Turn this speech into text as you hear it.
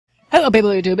Hello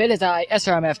people of YouTube, it is I,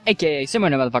 SRMF, aka Simmer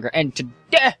Motherfucker, and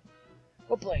today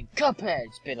we're playing Cuphead.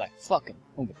 It's been like fucking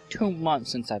over 2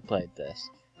 months since I played this.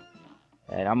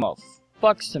 And I'm gonna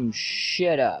fuck some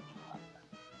shit up.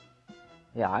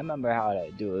 Yeah, I remember how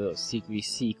to do a little seek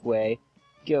way.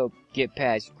 Go get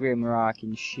past Grimrock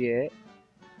and shit.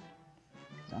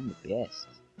 'Cause I'm the best.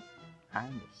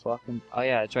 I'm the fucking... Oh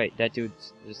yeah, that's right, that dude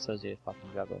just tells you to fucking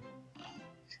juggle.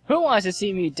 Who wants to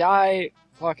see me die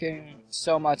fucking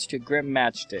so much to Grim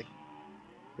Matchstick?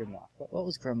 Grimlock. What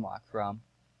was Grimlock from?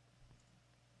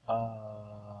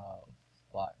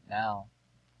 What now?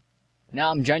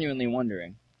 Now I'm genuinely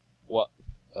wondering. What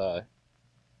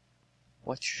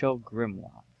show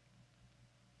Grimlock?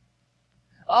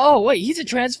 Oh, wait, he's a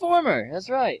Transformer! That's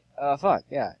right. Fuck,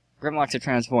 yeah. Grimlock's a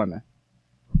Transformer.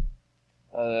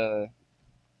 I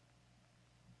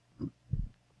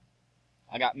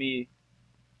got me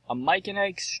a Mike and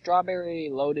Ike strawberry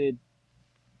loaded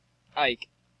Ike.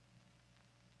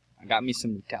 I got me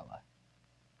some Nutella.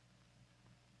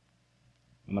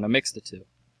 I'm gonna mix the two.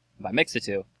 If I mix the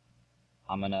two,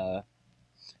 I'm gonna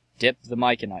dip the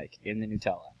Mike and Ike in the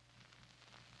Nutella.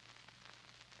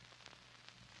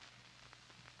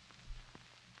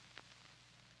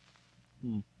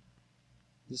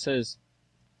 This is...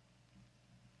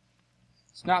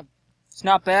 It's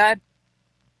not bad.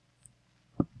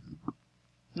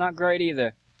 Not great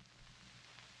either.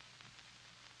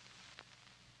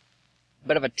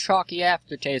 Bit of a chalky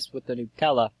aftertaste with the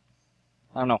Nutella.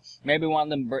 I don't know. Maybe one of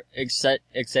them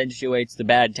accentuates the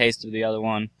bad taste of the other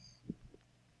one.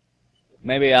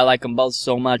 Maybe I like them both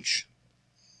so much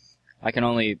I can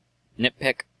only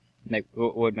nitpick.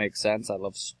 Would make sense. I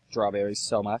love strawberries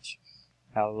so much.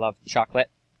 I love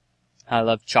chocolate. I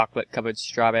love chocolate-covered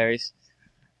strawberries.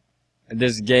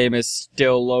 This game is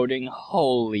still loading.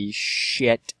 Holy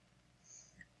shit.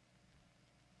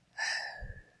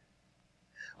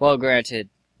 Well, granted,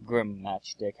 Grim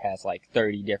Matchstick has like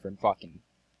 30 different fucking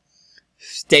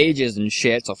stages and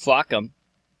shit, so fuck 'em.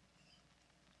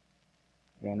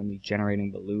 Randomly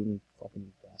generating balloon,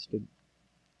 fucking bastard.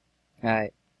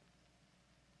 Alright.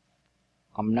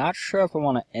 I'm not sure if I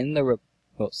want to end the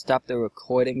stop the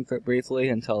recording for briefly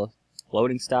until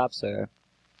loading stops, or...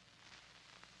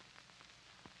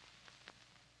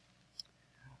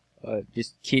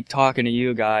 just keep talking to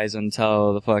you guys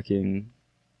until the fucking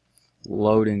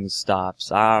loading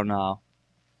stops. I don't know.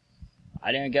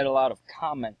 I didn't get a lot of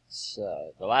comments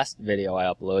the last video I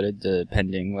uploaded,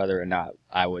 depending whether or not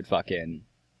I would fucking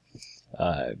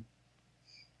pause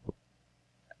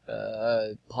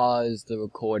the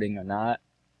recording or not.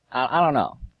 I don't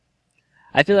know.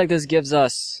 I feel like this gives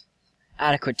us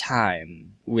adequate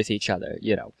time with each other,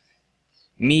 you know.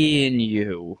 Me and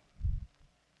you.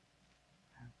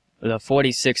 The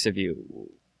 46 of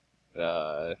you.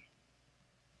 Oh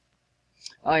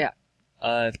yeah.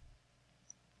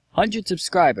 100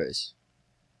 subscribers.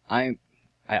 I've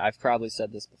probably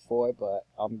said this before, but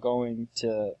I'm growing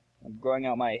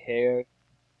out my hair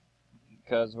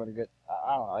because when I get,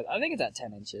 I don't know, I think it's at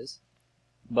 10 inches.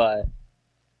 But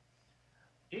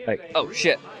like, oh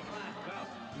shit.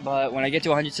 But when I get to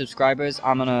 100 subscribers,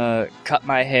 I'm gonna cut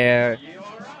my hair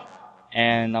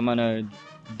and I'm gonna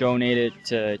donate it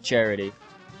to charity.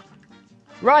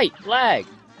 Right! Lag!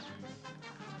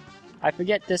 I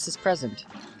forget this is present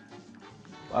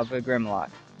of a Grimlock.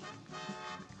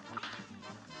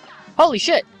 Holy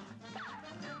shit!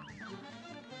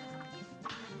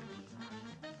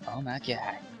 Oh my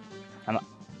god.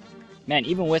 Man,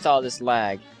 even with all this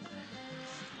lag...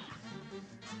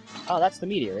 Oh, that's the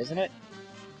meteor, isn't it?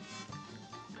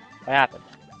 What happened?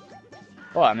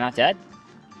 Oh, I'm not dead?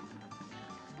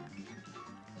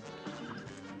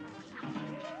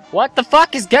 What the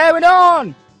fuck is going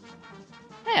on?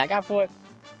 Hey, I got 4.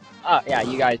 Oh, yeah,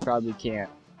 you guys probably can't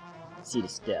see the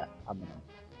stuff. I'm gonna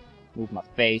move my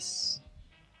face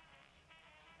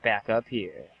back up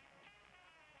here.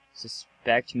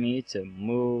 Suspect me to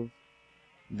move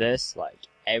this like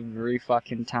every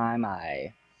fucking time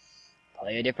I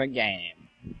play a different game.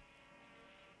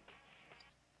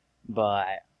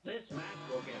 But...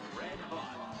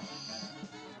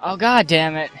 oh, god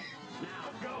damn it.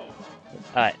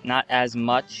 Not as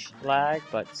much lag,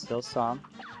 but still some.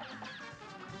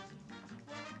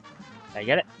 Did I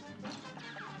get it?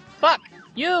 Fuck!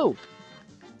 You!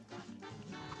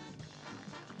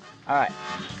 Alright.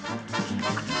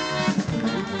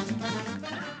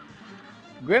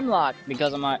 Grimlock,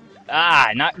 because of my...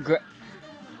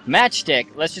 Matchstick.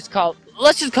 Let's just call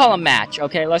him Match,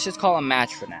 okay? Let's just call him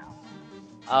Match for now.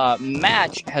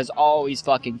 Match has always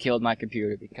fucking killed my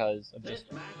computer because of just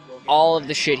all of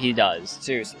the shit he does.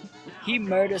 Seriously. He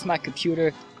murders my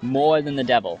computer more than the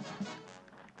devil.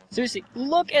 Seriously,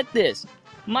 look at this.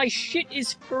 My shit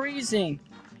is freezing.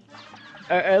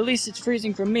 Or at least it's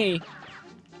freezing for me.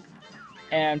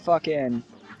 And fucking,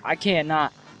 I can't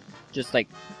not just like,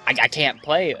 I can't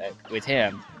play it with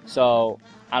him. So,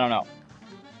 I don't know.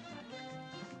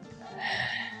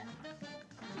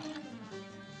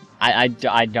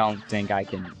 I don't think I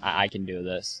can do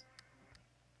this.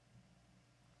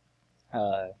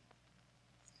 I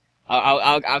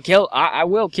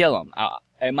will kill him.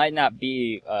 It might not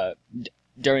be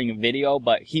during a video,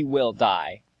 but he will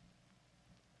die.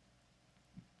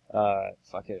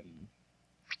 Fucking.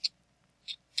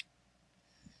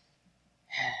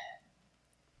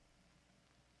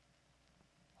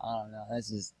 I don't know. This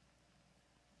is.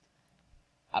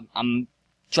 I'm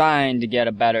trying to get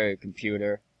a better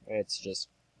computer. It's just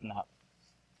not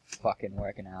fucking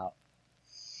working out.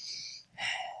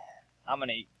 I'm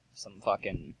gonna eat some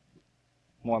fucking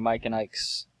more Mike and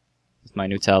Ike's with my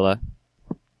Nutella.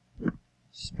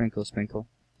 Sprinkle, sprinkle.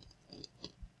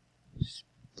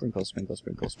 Sprinkle, sprinkle,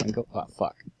 sprinkle, sprinkle. Oh,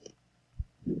 fuck.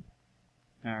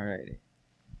 Alrighty.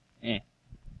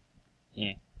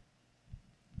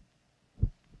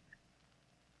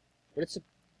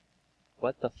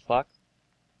 What the fuck?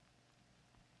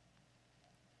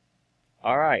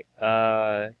 Alright,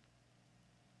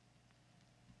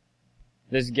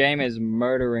 this game is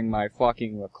murdering my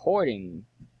fucking recording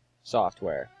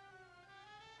software.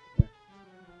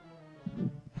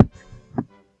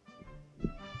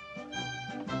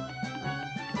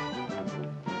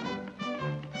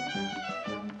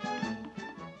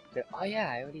 Oh yeah,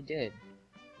 I already did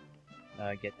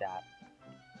get that.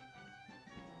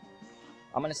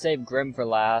 I'm gonna save Grim for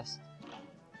last.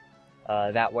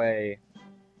 That way...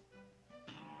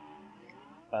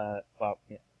 well,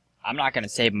 yeah. I'm not gonna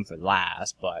save him for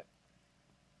last, but...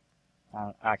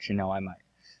 actually, no, I might.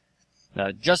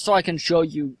 Just so I can show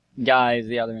you guys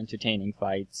the other entertaining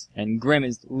fights. And Grim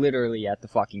is literally at the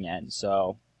fucking end,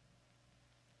 so...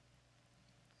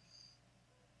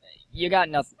 You got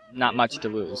not much to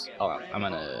lose. Oh, I'm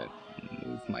gonna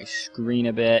move my screen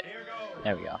a bit.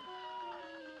 There we go.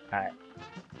 Alright.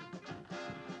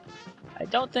 I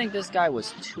don't think this guy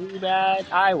was too bad.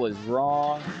 I was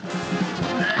wrong.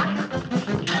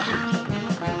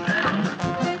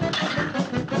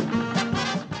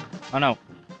 Oh no.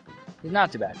 He's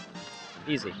not too bad.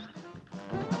 Easy.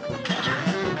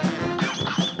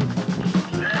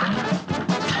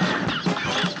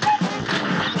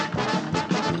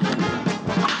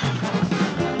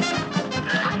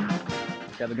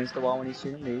 Up against the wall when he's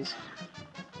shooting these.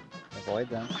 Avoid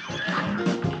them.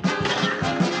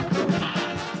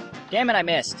 Damn it, I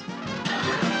missed.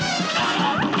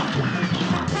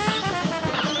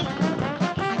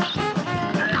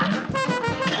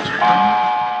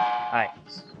 Alright,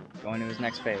 going to his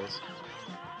next phase.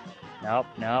 Nope,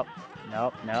 nope,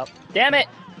 nope, nope. Damn it!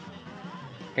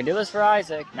 Can do this for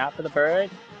Isaac, not for the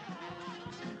bird.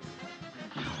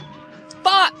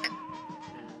 Fuck!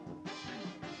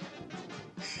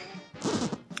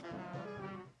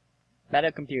 Better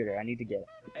computer, I need to get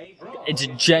it. It's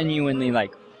genuinely,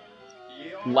 like,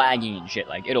 lagging and shit.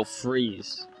 Like, it'll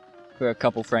freeze for a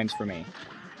couple frames for me.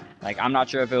 Like, I'm not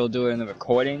sure if it'll do it in the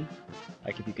recording,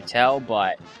 like, if you could tell,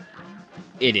 but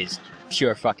it is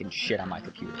pure fucking shit on my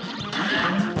computer.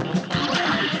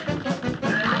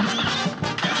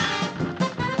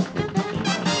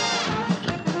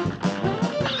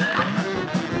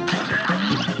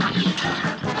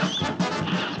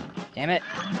 Damn it.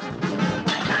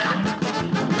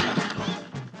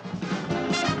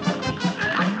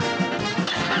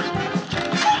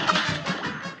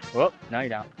 Whoop, no you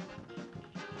don't.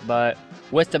 But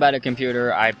with the better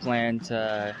computer, I plan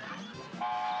to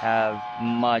have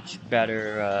much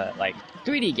better, like,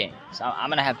 3D games. I'm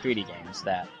gonna have 3D games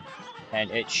that,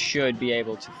 and it should be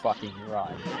able to fucking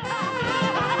run.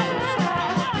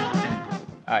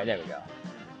 Alright, there we go.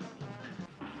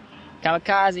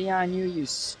 Kamikaze on you, you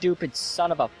stupid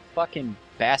son of a fucking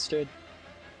bastard.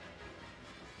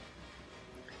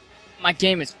 My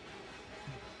game is...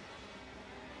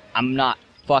 I'm not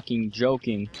fucking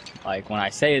joking, like, when I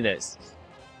say this.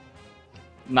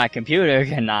 My computer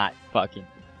cannot fucking...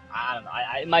 I don't know,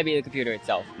 it might be the computer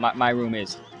itself. My room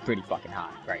is pretty fucking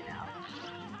hot right now.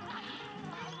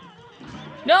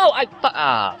 No, fuck.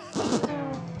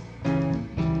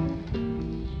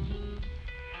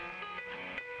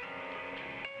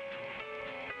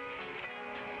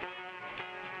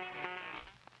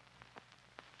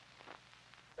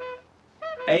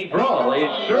 A brawl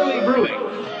is surely brewing.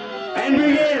 And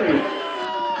begin!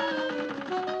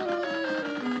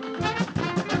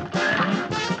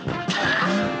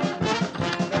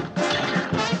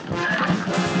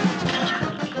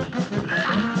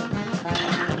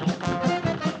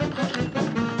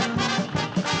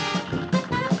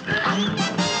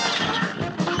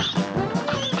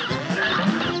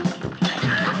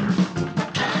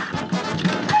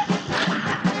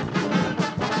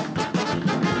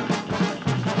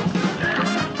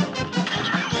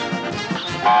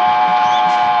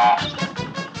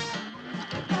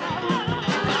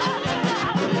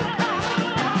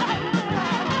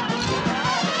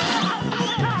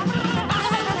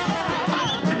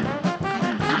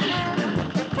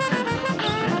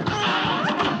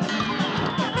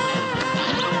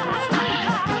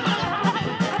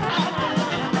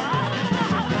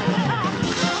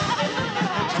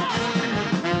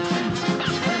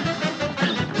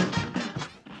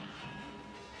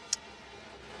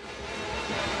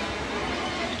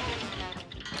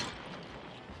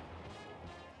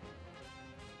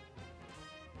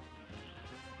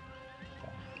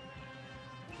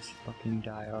 Just fucking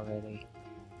die already.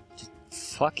 Just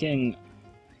fucking...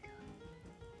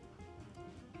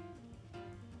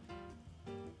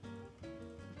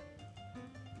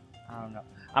 I don't know.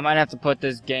 I might have to put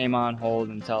this game on hold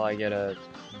until I get a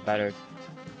better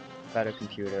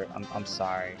computer. I'm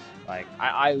sorry. Like,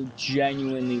 I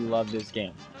genuinely love this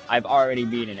game. I've already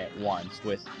beaten it once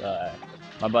with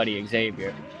my buddy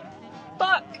Xavier.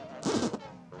 Fuck!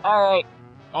 Alright.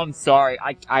 I'm sorry.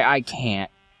 I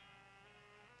can't.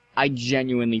 I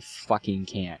genuinely fucking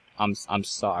can't. I'm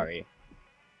sorry.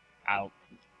 I'll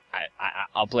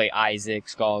play Isaac,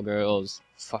 Skullgirls,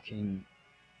 fucking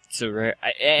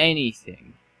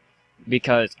anything.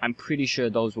 Because I'm pretty sure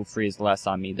those will freeze less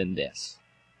on me than this.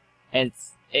 And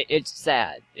it's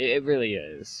sad. It really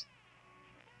is.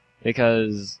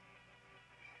 Because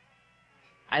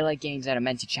I like games that are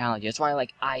meant to challenge you. That's why I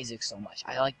like Isaac so much.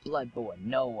 I like Bloodborne,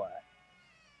 Noah.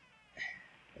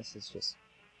 This is just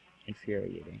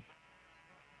infuriating.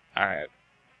 Alright.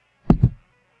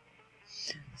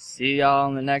 See y'all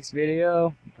in the next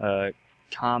video.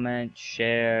 Comment,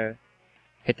 share,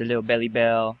 hit the little belly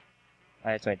bell.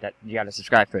 That's right, that you gotta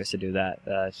subscribe first to do that.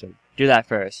 So do that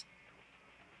first.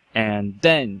 And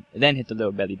then hit the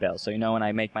little belly bell so you know when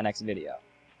I make my next video.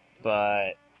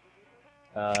 But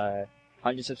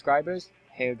 100 subscribers,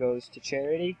 here goes to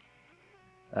charity.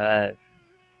 Tell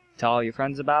all your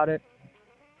friends about it.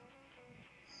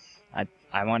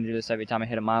 I want to do this every time I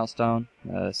hit a milestone.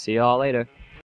 See y'all later.